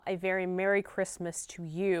A very Merry Christmas to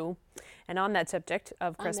you. And on that subject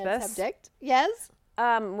of Christmas, yes.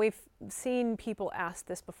 We've seen people ask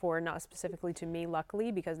this before, not specifically to me,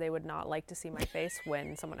 luckily, because they would not like to see my face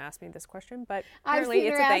when someone asked me this question. But apparently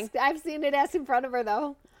it's a thing. I've seen it asked in front of her,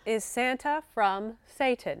 though. Is Santa from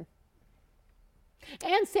Satan?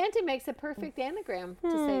 And Santa makes a perfect anagram to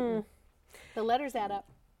Satan. The letters add up.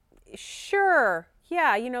 Sure.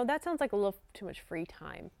 Yeah, that sounds like a little too much free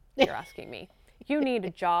time, if you're asking me. You need a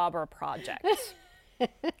job or a project.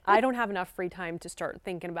 I don't have enough free time to start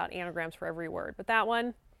thinking about anagrams for every word. But that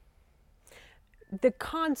one, the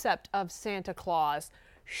concept of Santa Claus,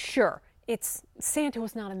 sure, Santa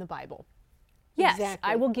was not in the Bible. Yes,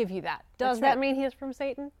 exactly. I will give you that. Does that mean he is from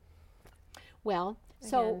Satan? Well,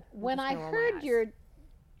 so when I heard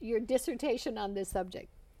your dissertation on this subject,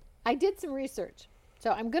 I did some research. So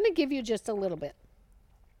I'm going to give you just a little bit.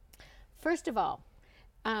 First of all,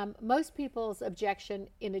 most people's objection,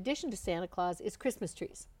 in addition to Santa Claus, is Christmas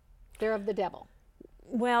trees. They're of the devil.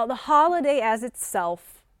 Well, the holiday as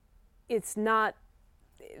itself, it's not,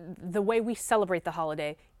 the way we celebrate the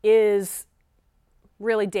holiday is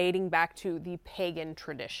really dating back to the pagan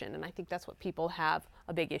tradition. And I think that's what people have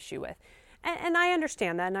a big issue with. And I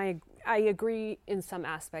understand that, and I agree in some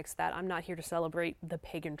aspects that I'm not here to celebrate the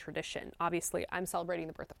pagan tradition. Obviously, I'm celebrating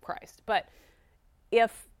the birth of Christ. But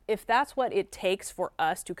if that's what it takes for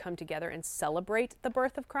us to come together and celebrate the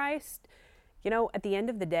birth of Christ, at the end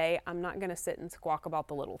of the day, I'm not going to sit and squawk about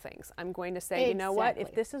the little things. I'm going to say, You know what,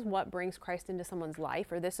 if this is what brings Christ into someone's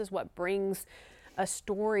life, or this is what brings a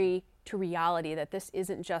story to reality, that this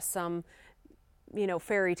isn't just some,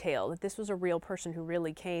 fairy tale, that this was a real person who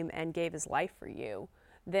really came and gave his life for you,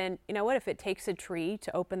 then, if it takes a tree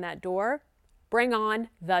to open that door, bring on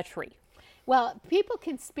the tree. Well, people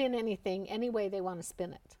can spin anything any way they want to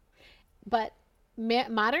spin it. But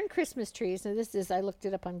modern Christmas trees, and I looked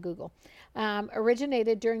it up on Google,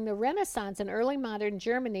 originated during the Renaissance in early modern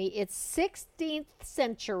Germany. Its 16th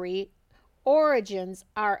century origins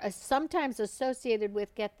are sometimes associated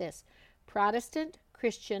with, get this, Protestant,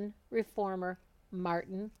 Christian, Reformer,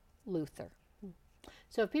 Martin Luther.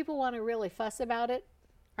 So if people want to really fuss about it,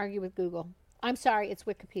 argue with Google. I'm sorry, it's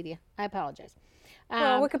Wikipedia. I apologize.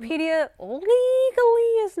 Well, Wikipedia legally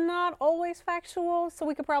is not always factual, so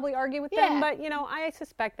we could probably argue with them, but, I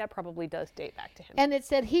suspect that probably does date back to him. And it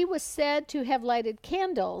said he was said to have lighted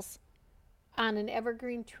candles on an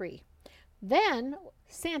evergreen tree. Then,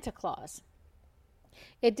 Santa Claus.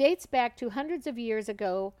 It dates back to hundreds of years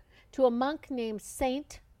ago to a monk named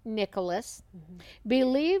Saint Nicholas,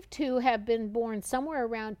 believed to have been born somewhere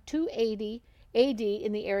around 280 AD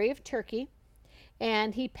in the area of Turkey.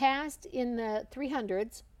 And he passed in the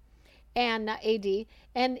 300s and AD,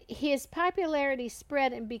 and his popularity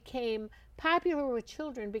spread and became popular with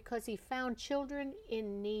children because he found children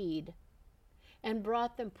in need and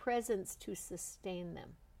brought them presents to sustain them.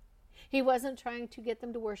 He wasn't trying to get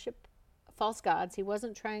them to worship false gods. He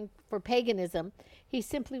wasn't trying for paganism. He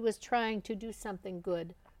simply was trying to do something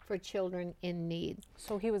good for children in need.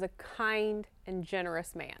 So he was a kind and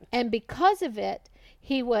generous man. And because of it,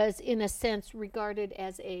 he was, in a sense, regarded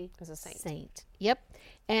as a saint. Yep.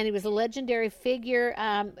 And he was a legendary figure,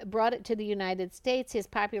 brought it to the United States. His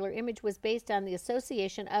popular image was based on the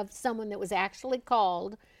association of someone that was actually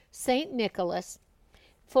called Saint Nicholas,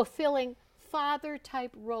 fulfilling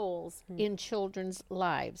father-type roles in children's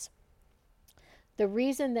lives. The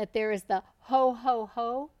reason that there is the ho, ho,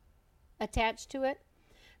 ho attached to it,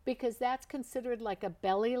 because that's considered like a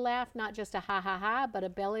belly laugh, not just a ha, ha, ha, but a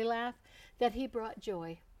belly laugh, that he brought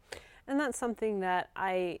joy. And that's something that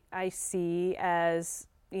I see as,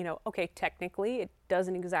 okay, technically it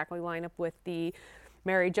doesn't exactly line up with the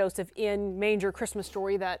Mary, Joseph in manger Christmas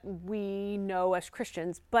story that we know as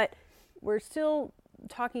Christians, but we're still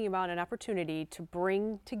talking about an opportunity to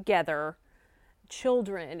bring together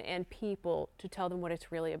children and people to tell them what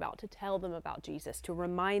it's really about, to tell them about Jesus, to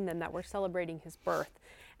remind them that we're celebrating his birth.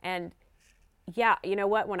 And yeah, you know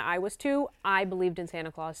what? When I was 2, I believed in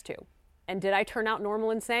Santa Claus too. And did I turn out normal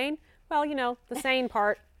and sane? Well, the sane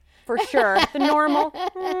part, for sure. The normal,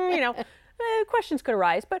 questions could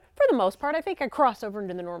arise. But for the most part, I think I cross over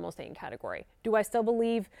into the normal sane category. Do I still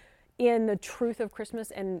believe in the truth of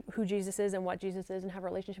Christmas and who Jesus is and what Jesus is and have a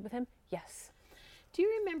relationship with him? Yes. Do you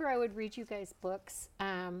remember I would read you guys books,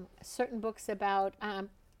 certain books about,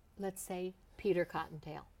 let's say, Peter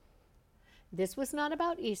Cottontail? This was not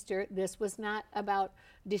about Easter. This was not about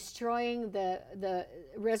destroying the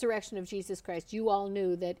resurrection of Jesus Christ. You all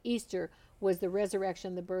knew that Easter was the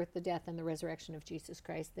resurrection, the birth, the death, and the resurrection of Jesus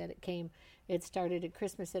Christ, that it started at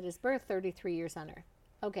Christmas at his birth, 33 years on earth.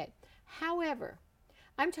 Okay. However,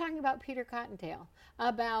 I'm talking about Peter Cottontail,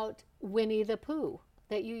 about Winnie the Pooh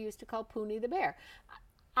that you used to call Poonie the Bear.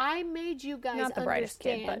 I made you guys Not the brightest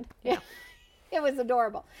kid, understand. but yeah. It was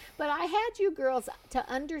adorable. But I had you girls to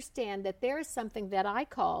understand that there is something that I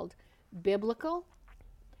called biblical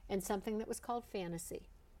and something that was called fantasy.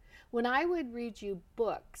 When I would read you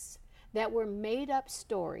books that were made up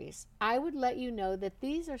stories, I would let you know that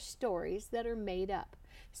these are stories that are made up.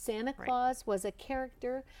 Santa Claus was a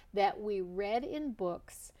character that we read in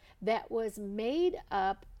books that was made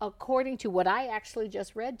up according to what I actually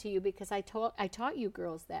just read to you, because I taught you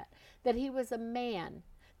girls that he was a man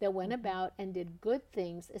that went about and did good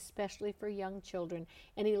things, especially for young children.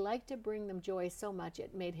 And he liked to bring them joy so much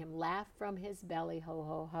it made him laugh from his belly, ho,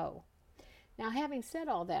 ho, ho. Now, having said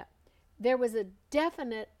all that, there was a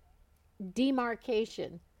definite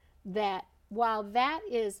demarcation that while that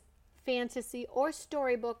is fantasy or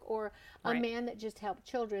storybook or a man that just helped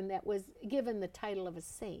children that was given the title of a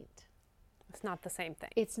saint, It's not the same thing.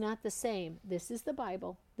 it's not the same. This is the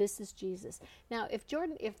Bible. This is Jesus. Now, if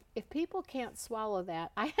Jordan, if people can't swallow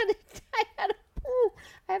that, I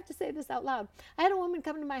have to say this out loud. I had a woman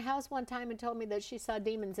come to my house one time and told me that she saw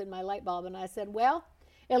demons in my light bulb, and I said, well,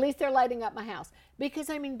 at least they're lighting up my house. Because,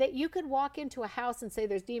 I mean, that you could walk into a house and say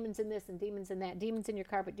there's demons in this and demons in that, demons in your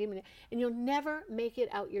carpet, and you'll never make it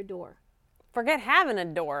out your door. Forget having a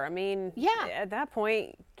door. I mean, Yeah. at that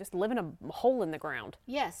point, just live in a hole in the ground.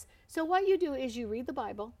 Yes. So what you do is you read the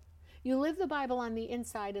Bible. You live the Bible on the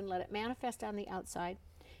inside and let it manifest on the outside.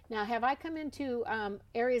 Now, have I come into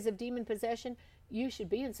areas of demon possession? You should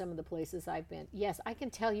be in some of the places I've been. Yes, I can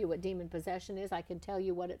tell you what demon possession is. I can tell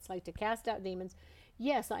you what it's like to cast out demons.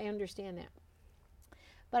 Yes, I understand that.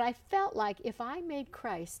 But I felt like if I made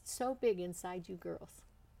Christ so big inside you girls,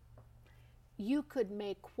 you could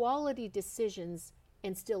make quality decisions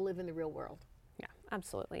and still live in the real world. Yeah,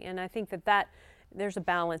 absolutely. And I think that there's a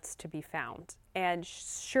balance to be found. And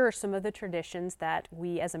sure, some of the traditions that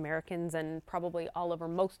we as Americans and probably all over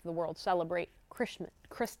most of the world celebrate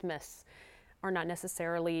Christmas are not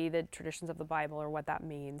necessarily the traditions of the Bible or what that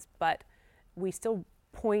means, but we still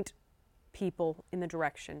point people in the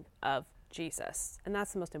direction of Jesus. And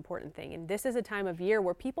that's the most important thing. And this is a time of year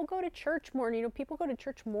where people go to church more. And, you know, people go to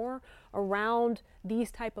church more around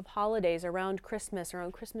these type of holidays, around Christmas,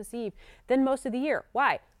 around Christmas Eve, than most of the year.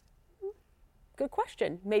 Why? Good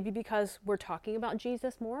question. Maybe because we're talking about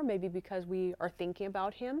Jesus more. Maybe because we are thinking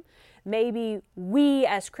about him. Maybe we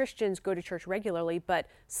as Christians go to church regularly, but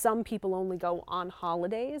some people only go on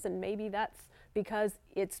holidays. And maybe that's because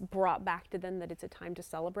it's brought back to them that it's a time to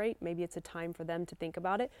celebrate. Maybe it's a time for them to think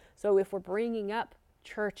about it. So if we're bringing up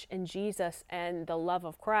church and Jesus and the love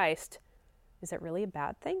of Christ, is it really a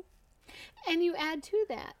bad thing? And you add to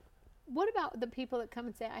that, what about the people that come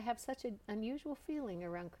and say, I have such an unusual feeling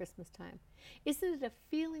around Christmas time? Isn't it a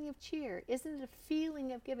feeling of cheer? Isn't it a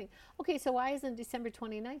feeling of giving? Okay, so why isn't December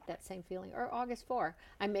 29th that same feeling? Or August 4?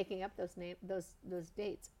 I'm making up those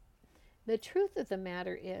dates. The truth of the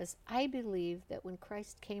matter is, I believe that when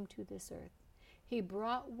Christ came to this earth, he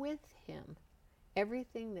brought with him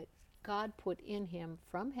everything that God put in him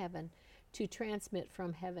from heaven to transmit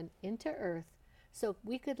from heaven into earth, so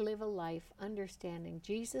we could live a life understanding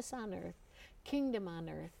Jesus on earth, kingdom on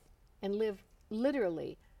earth, and live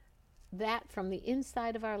literally that from the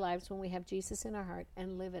inside of our lives when we have Jesus in our heart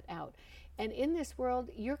and live it out. And in this world,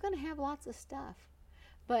 you're going to have lots of stuff.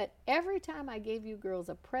 But every time I gave you girls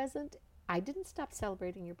a present, I didn't stop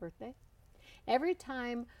celebrating your birthday. Every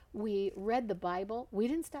time we read the Bible, we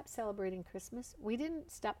didn't stop celebrating Christmas. We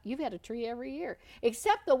didn't stop. You've had a tree every year,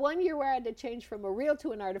 except the one year where I had to change from a real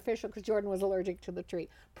to an artificial because Jordan was allergic to the tree.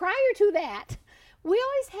 Prior to that, we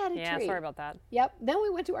always had a tree. Yeah, sorry about that. Yep. Then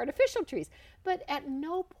we went to artificial trees. But at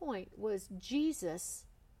no point was Jesus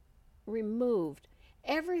removed.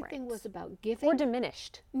 Everything was about giving. Or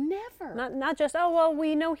diminished. Never. Not just, oh, well,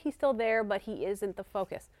 we know he's still there, but he isn't the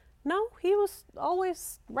focus. No, he was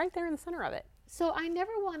always right there in the center of it. So I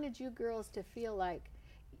never wanted you girls to feel like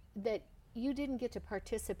that you didn't get to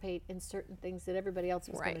participate in certain things that everybody else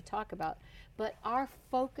was going to talk about. But our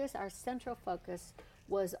focus, our central focus,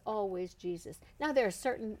 was always Jesus. Now there are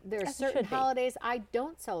certain holidays I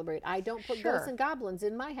don't celebrate. I don't put ghosts and goblins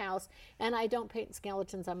in my house, and I don't paint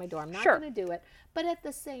skeletons on my door. I'm not going to do it. But at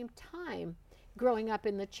the same time, growing up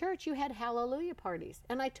in the church, you had hallelujah parties,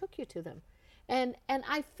 and I took you to them. And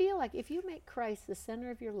I feel like if you make Christ the center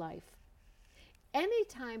of your life,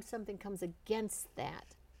 anytime something comes against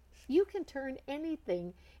that, you can turn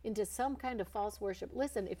anything into some kind of false worship.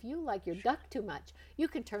 Listen, if you like your duck too much, you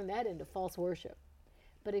can turn that into false worship.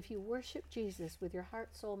 But if you worship Jesus with your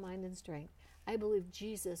heart, soul, mind, and strength, I believe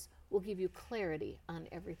Jesus will give you clarity on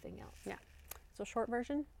everything else. Yeah. So short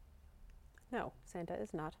version, no, Santa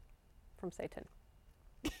is not from Satan.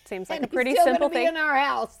 Seems like And a pretty he's still simple gonna be thing. in our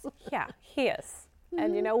house. Yeah, he is.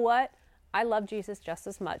 And you know what? I love Jesus just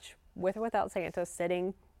as much, with or without Santa,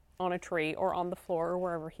 sitting on a tree or on the floor or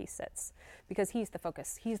wherever he sits, because he's the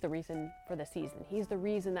focus. He's the reason for the season. He's the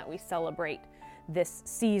reason that we celebrate this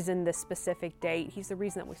season, this specific date. He's the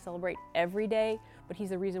reason that we celebrate every day, but he's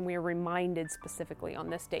the reason we are reminded specifically on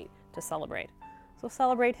this date to celebrate. So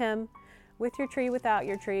celebrate him with your tree, without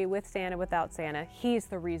your tree, with Santa, without Santa. He's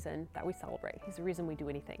the reason that we celebrate. He's the reason we do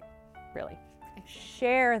anything, really.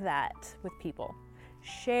 Share that with people.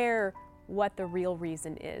 Share what the real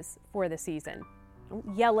reason is for the season.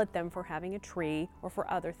 Don't yell at them for having a tree or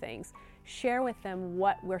for other things. Share with them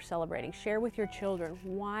what we're celebrating. Share with your children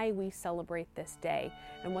why we celebrate this day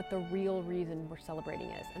and what the real reason we're celebrating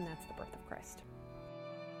is, and that's the birth of Christ.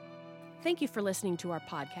 Thank you for listening to our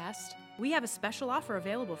podcast. We have a special offer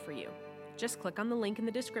available for you. Just click on the link in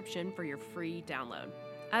the description for your free download.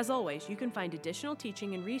 As always, you can find additional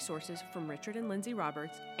teaching and resources from Richard and Lindsay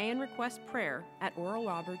Roberts and request prayer at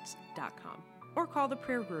oralroberts.com or call the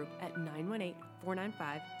prayer group at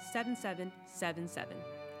 918-495-7777.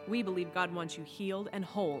 We believe God wants you healed and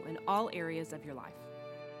whole in all areas of your life.